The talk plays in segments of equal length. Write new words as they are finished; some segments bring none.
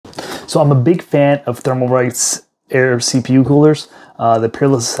So I'm a big fan of Thermalright's air CPU coolers. The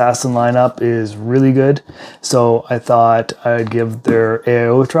Peerless Assassin lineup is really good, so I thought I'd give their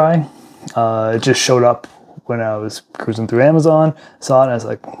AIO a try. It just showed up when I was cruising through Amazon, saw it, and I was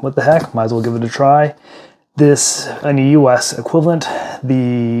like, what the heck, might as well give it a try. This, in the US equivalent,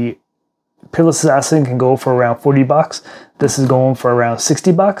 the Peerless Assassin can go for around 40 bucks. This is going for around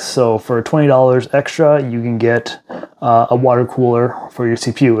 60 bucks. So for $20 extra, you can get a water cooler for your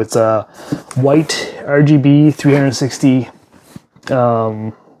CPU. It's a white RGB 360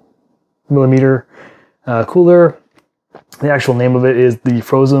 millimeter cooler. The actual name of it is the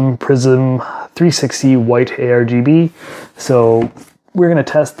Frozen Prism 360 White ARGB. So we're going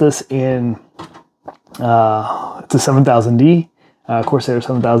to test this in it's a 7000D, Corsair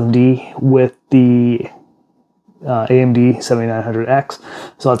 7000D with the AMD 7900X.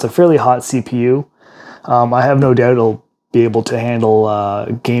 So it's a fairly hot CPU. I have no doubt it'll be able to handle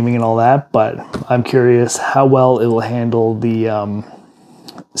gaming and all that, but I'm curious how well it will handle the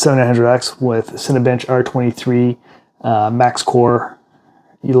 7900X with Cinebench R23 max core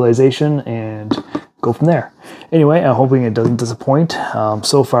utilization and go from there. Anyway, I'm hoping it doesn't disappoint.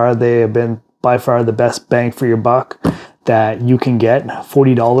 So far, they have been by far the best bang for your buck that you can get.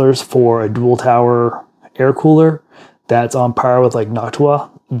 $40 for a dual tower air cooler that's on par with like Noctua.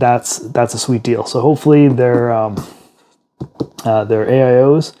 That's a sweet deal. So hopefully their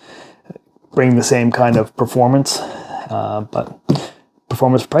AIOs bring the same kind of performance, but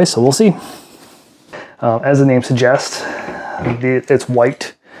performance price. So we'll see. As the name suggests, it's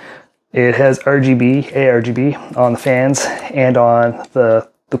white. It has ARGB on the fans and on the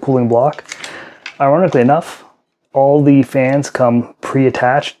cooling block. Ironically enough, all the fans come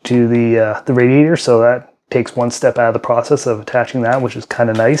pre-attached to the radiator, so that takes one step out of the process of attaching that, which is kind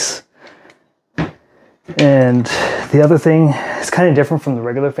of nice. And the other thing is kind of different from the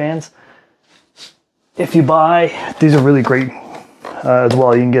regular fans. If you buy, these are really great as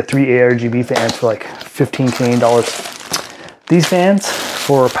well. You can get 3 ARGB fans for like 15 Canadian dollars. These fans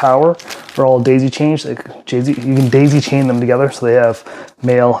for power are all daisy chained. You can daisy chain them together, so they have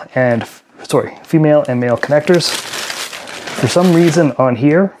female and male connectors. For some reason on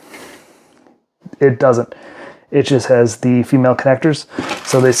here, it doesn't. It just has the female connectors.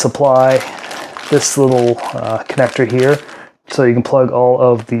 So they supply this little connector here, so you can plug all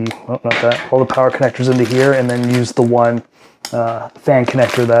of the, all the power connectors into here, and then use the one fan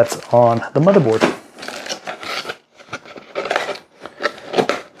connector that's on the motherboard.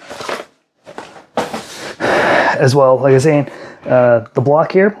 As well, like I was saying, the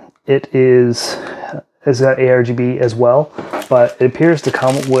block here, it's got ARGB as well, but it appears to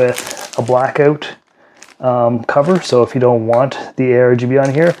come with a blackout cover. So if you don't want the ARGB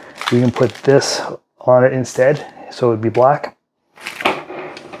on here, you can put this on it instead, so it would be black.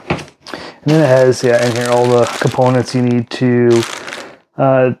 And then it has, in here all the components you need to,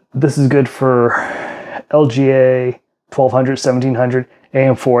 this is good for LGA 1200, 1700,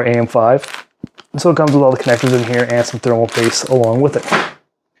 AM4, AM5. So it comes with all the connectors in here and some thermal paste along with it.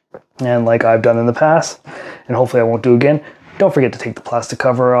 And like I've done in the past, and hopefully I won't do again, don't forget to take the plastic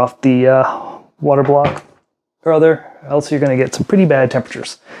cover off the water block, or else you're going to get some pretty bad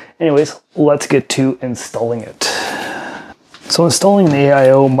temperatures. Anyways, let's get to installing it. So installing the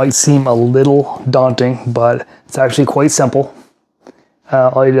AIO might seem a little daunting, but it's actually quite simple.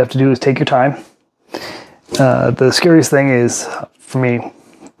 All you have to do is take your time. The scariest thing is, for me,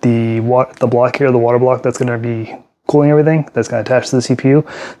 the block here, the water block that's going to be cooling everything, that's going to attach to the CPU.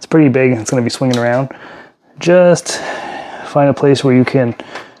 It's pretty big, it's going to be swinging around. Just find a place where you can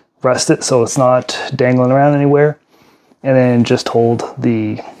rest it so it's not dangling around anywhere, and then just hold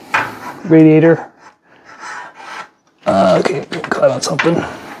the radiator. Okay, cut on something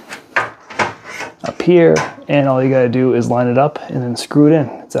up here, and all you got to do is line it up and then screw it in.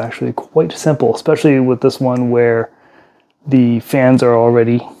 It's actually quite simple, especially with this one where the fans are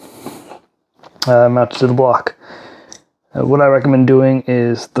already mounted to the block. What I recommend doing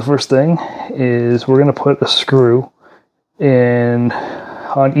is, the first thing is we're going to put a screw in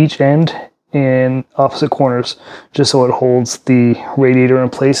on each end in opposite corners, just so it holds the radiator in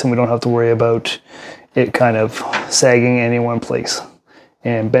place and we don't have to worry about it kind of sagging in any one place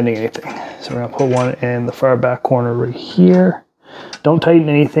and bending anything. So we're going to put one in the far back corner right here. Don't tighten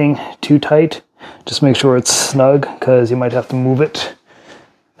anything too tight. Just make sure it's snug, because you might have to move it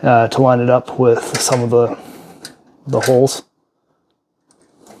to line it up with some of the holes.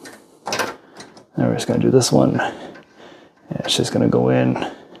 And we're just going to do this one. And it's just going to go in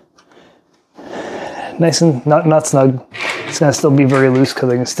nice and not snug. It's going to still be very loose, because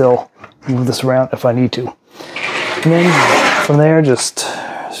I can still move this around if I need to. And then from there, just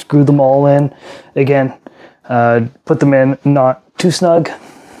screw them all in. Again, put them in not too snug.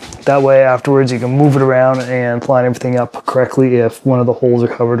 That way afterwards you can move it around and line everything up correctly if one of the holes are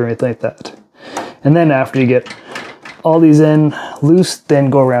covered or anything like that. And then after you get all these in loose, then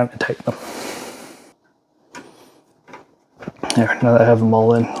go around and tighten them. There, now that I have them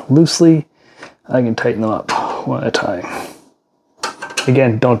all in loosely, I can tighten them up one at a time.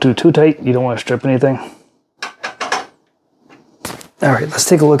 Again, don't do too tight, you don't want to strip anything. Alright, let's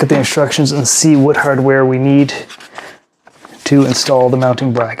take a look at the instructions and see what hardware we need to install the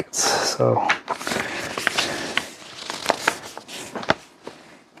mounting brackets. So,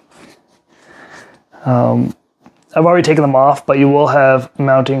 I've already taken them off, but you will have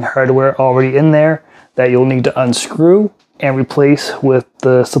mounting hardware already in there that you'll need to unscrew and replace with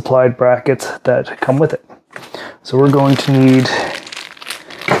the supplied brackets that come with it. So we're going to need,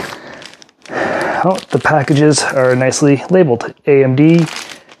 oh, the packages are nicely labeled AMD.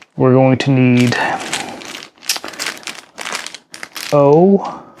 We're going to need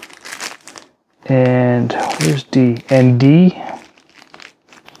O, and where's D? And D.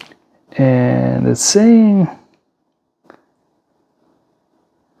 And it's saying,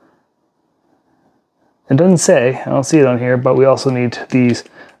 it doesn't say, I don't see it on here, but we also need these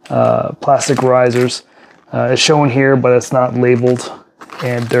plastic risers. It's shown here, but it's not labeled,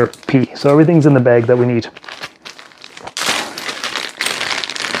 and they're P. So everything's in the bag that we need.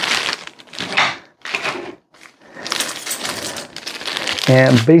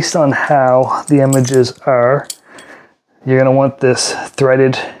 And based on how the images are, you're going to want this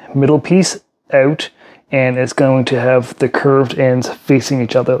threaded middle piece out, and it's going to have the curved ends facing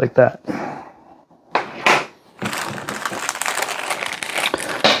each other like that.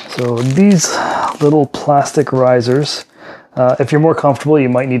 So these little plastic risers, if you're more comfortable, you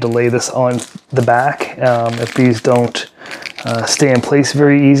might need to lay this on the back. If these don't stay in place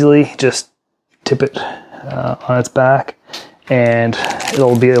very easily, just tip it on its back, and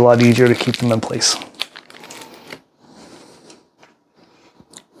it'll be a lot easier to keep them in place.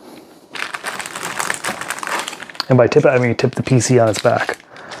 And by tip it, I mean tip the PC on its back.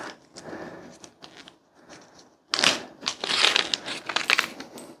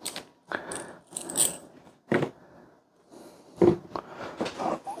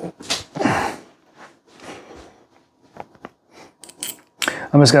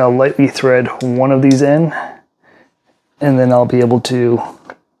 I'm just going to lightly thread one of these in, and then I'll be able to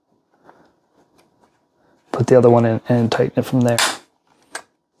put the other one in and tighten it from there.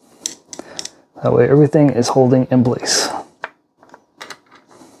 That way everything is holding in place.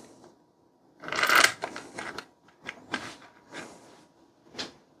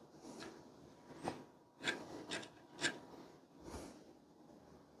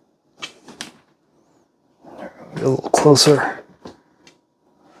 A little closer.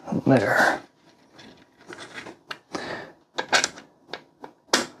 There.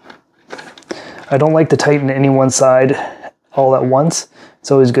 I don't like to tighten any one side all at once.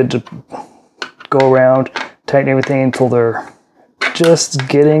 It's always good to go around, tighten everything until they're just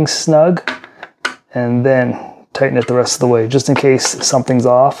getting snug, and then tighten it the rest of the way, just in case something's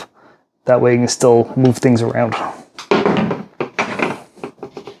off. That way you can still move things around.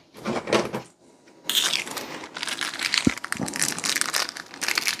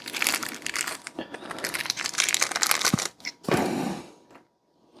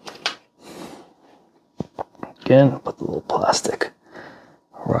 Again, put the little plastic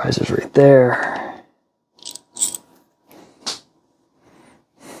risers right there.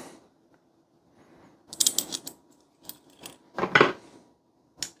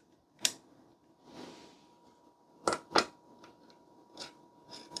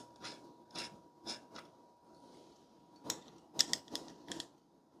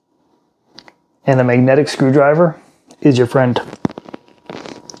 And a magnetic screwdriver is your friend.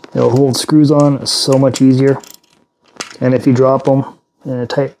 It'll hold screws on so much easier. And if you drop them in a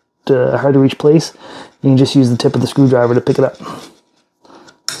tight, hard to reach place, you can just use the tip of the screwdriver to pick it up.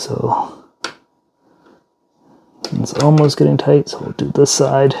 So it's almost getting tight, so we'll do this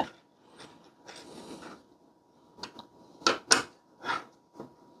side.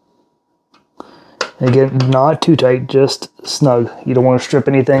 Again, not too tight, just snug. You don't want to strip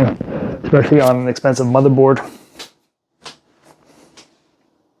anything, especially on an expensive motherboard.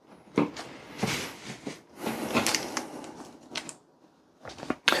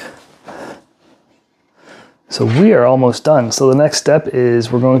 So we are almost done. So the next step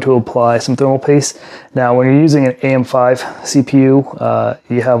is we're going to apply some thermal paste. Now when you're using an AM5 CPU,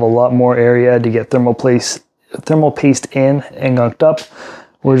 you have a lot more area to get thermal paste in and gunked up.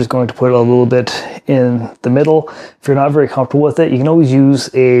 We're just going to put a little bit in the middle. If you're not very comfortable with it, you can always use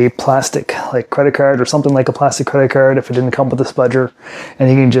a plastic like credit card or something like a plastic credit card if it didn't come with a spudger,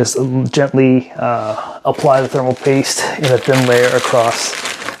 and you can just gently apply the thermal paste in a thin layer across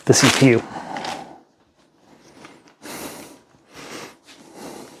the CPU.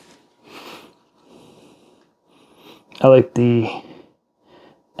 I like the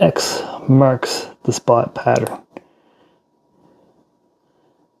X marks the spot pattern.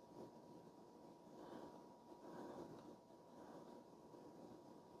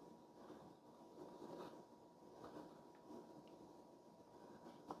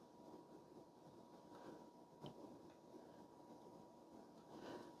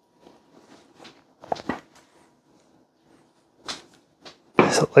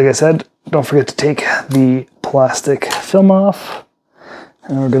 So like I said, don't forget to take the plastic film off,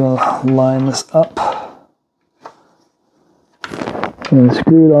 and we're gonna line this up and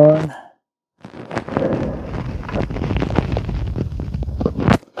screw it on.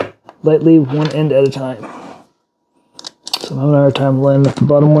 Lightly, one end at a time. So I'm having a hard time lining up the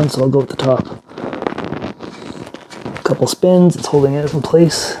bottom one, so I'll go with the top. A couple spins, it's holding it in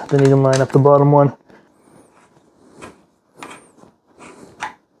place, then you can line up the bottom one.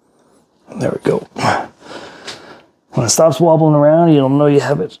 There we go. When it stops wobbling around, you'll know you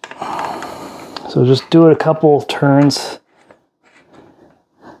have it. So just do it a couple turns.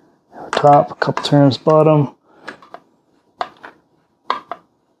 Top, a couple turns bottom.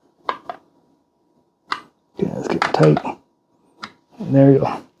 Okay, let's get it tight. And there we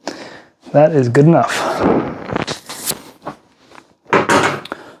go. That is good enough.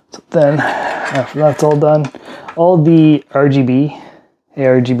 So then, after that's all done, all the ARGB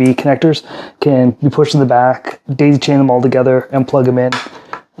connectors can be pushed to the back, daisy chain them all together, and plug them in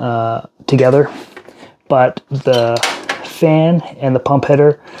together. But the fan and the pump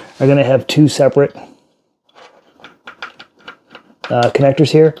header are going to have two separate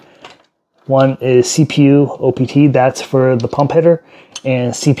connectors here. One is CPU OPT, that's for the pump header,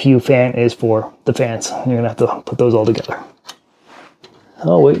 and CPU fan is for the fans. You're going to have to put those all together.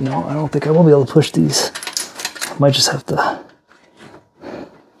 Oh wait, no, I don't think I will be able to push these. I might just have to.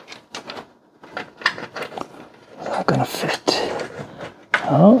 Not gonna fit.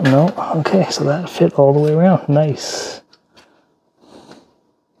 Oh no, okay, so that fit all the way around. Nice.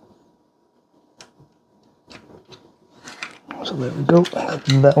 So there we go, got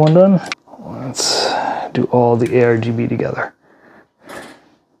that one done. Let's do all the ARGB together.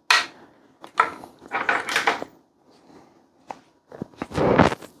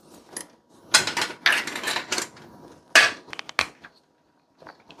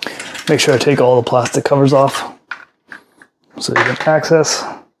 Make sure I take all the plastic covers off so you can access.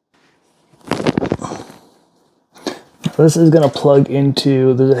 This is going to plug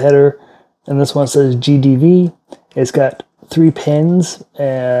into the header, and this one says GDV. It's got 3 pins,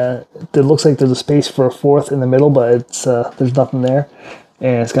 and it looks like there's a space for a 4th in the middle, but it's there's nothing there,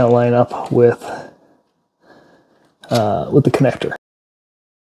 and it's going to line up with the connector.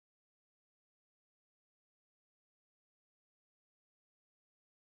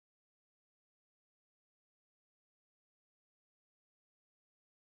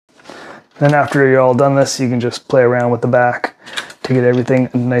 Then after you're all done this, you can just play around with the back to get everything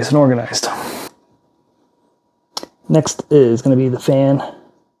nice and organized. Next is going to be the fan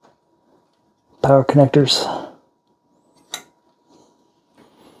power connectors.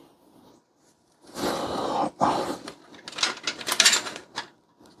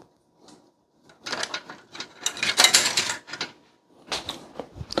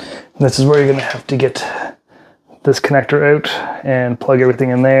 This is where you're going to have to get this connector out and plug everything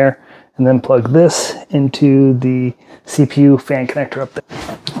in there, and then plug this into the CPU fan connector up there.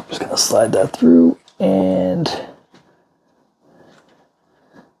 I'm just going to slide that through and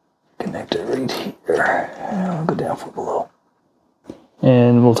connect it right here. And I'll go down from below.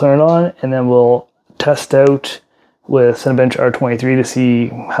 And we'll turn it on, and then we'll test out with Cinebench R23 to see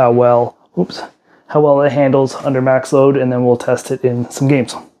how well it handles under max load, and then we'll test it in some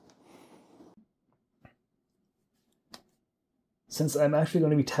games. Since I'm actually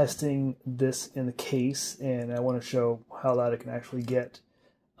going to be testing this in the case, and I want to show how loud it can actually get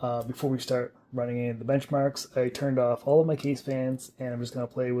before we start running in the benchmarks, I turned off all of my case fans, and I'm just going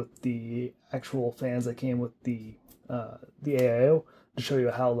to play with the actual fans that came with the AIO to show you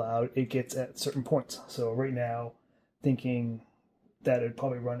how loud it gets at certain points. So right now, thinking that it'd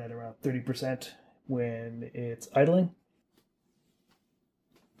probably run at around 30% when it's idling.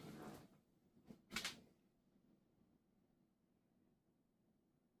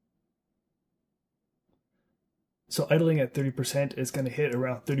 So idling at 30% is going to hit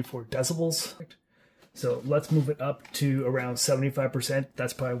around 34 decibels. So let's move it up to around 75%.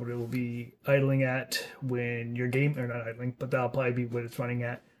 That's probably what it will be idling at when you're gaming, or not idling, but that'll probably be what it's running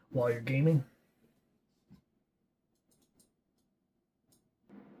at while you're gaming.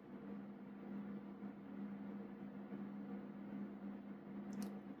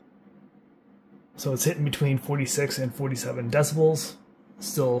 So it's hitting between 46 and 47 decibels,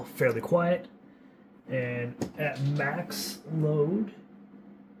 still fairly quiet. And at max load,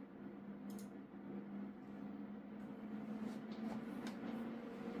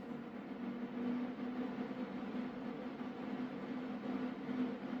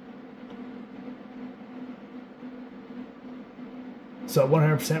 so at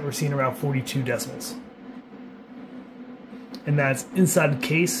 100% we're seeing around 42 decibels. And that's inside the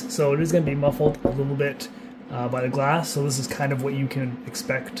case, so it is going to be muffled a little bit by the glass, so this is kind of what you can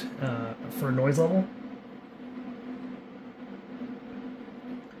expect for noise level.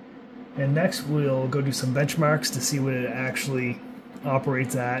 And next we'll go do some benchmarks to see what it actually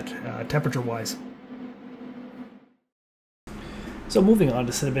operates at temperature-wise. So moving on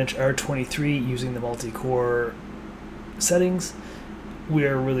to Cinebench R23 using the multi-core settings,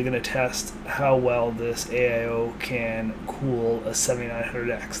 we're really going to test how well this AIO can cool a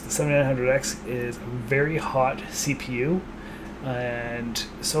 7900X. The 7900X is a very hot CPU, and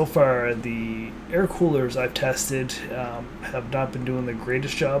so far the air coolers I've tested have not been doing the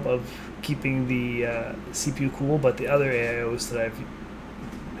greatest job of keeping the CPU cool, but the other AIOs that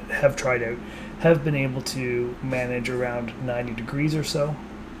have tried out have been able to manage around 90 degrees or so.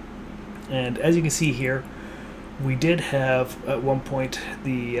 And as you can see here, we did have at one point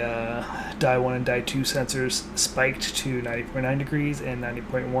the die 1 and die 2 sensors spiked to 90.9 degrees and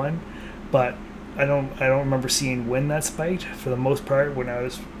 90.1, but I don't remember seeing when that spiked. For the most part, when I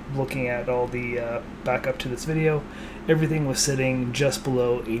was looking at all the backup to this video, everything was sitting just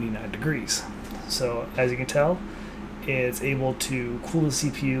below 89 degrees. So as you can tell, it's able to cool the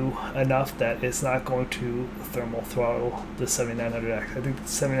CPU enough that it's not going to thermal throttle the 7900X. I think the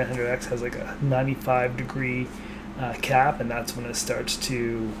 7900X has like a 95 degree cap, and that's when it starts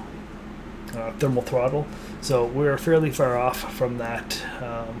to thermal throttle. So we're fairly far off from that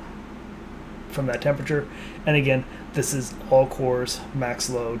temperature. And again, this is all cores, max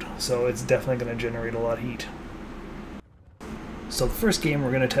load, so it's definitely going to generate a lot of heat. So the first game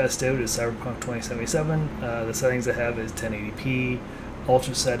we're going to test out is Cyberpunk 2077. The settings I have is 1080p,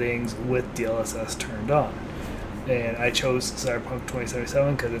 ultra settings with DLSS turned on. And I chose Cyberpunk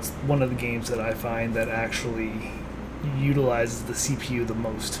 2077 because it's one of the games that I find that actually utilizes the CPU the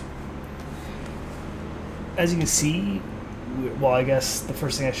most. As you can see, well, I guess the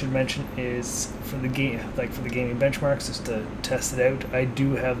first thing I should mention is for the game, like for the gaming benchmarks, just to test it out, I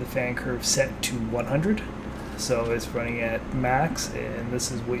do have the fan curve set to 100, so it's running at max, and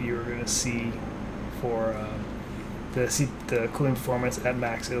this is what you're going to see for the cooling performance at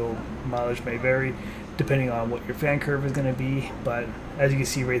max. Mileage may vary depending on what your fan curve is going to be, but as you can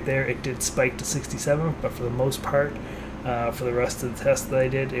see right there, it did spike to 67, but for the most part, for the rest of the test that I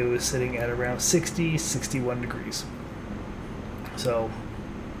did, it was sitting at around 60, 61 degrees. So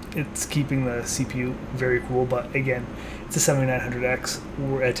it's keeping the CPU very cool, but again, it's a 7900X.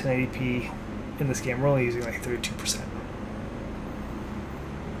 We're at 1080p in this game. We're only using like 32%.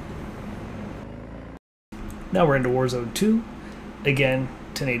 Now we're into Warzone 2. Again,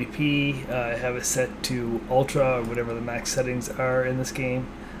 1080p. I have it set to Ultra, or whatever the max settings are in this game.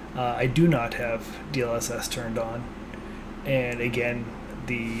 I do not have DLSS turned on. And again,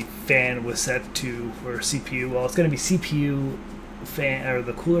 the fan was set to, or CPU, well, it's going to be CPU, fan, or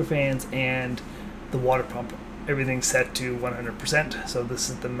the cooler fans, and the water pump. Everything's set to 100%, so this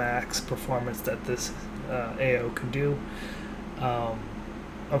is the max performance that this AO can do.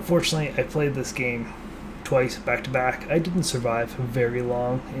 Unfortunately, I played this game twice back to back. I didn't survive very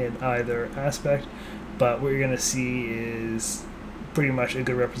long in either aspect, but what you're going to see is pretty much a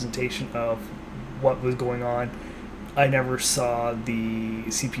good representation of what was going on. I never saw the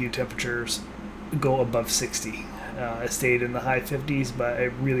CPU temperatures go above 60. I stayed in the high 50s, but I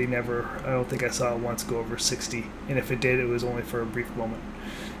don't think I saw it once go over 60. And if it did, it was only for a brief moment.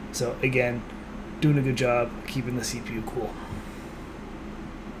 So again, doing a good job keeping the CPU cool.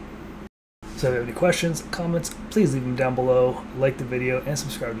 So if you have any questions, comments, please leave them down below, like the video, and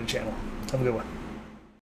subscribe to the channel. Have a good one.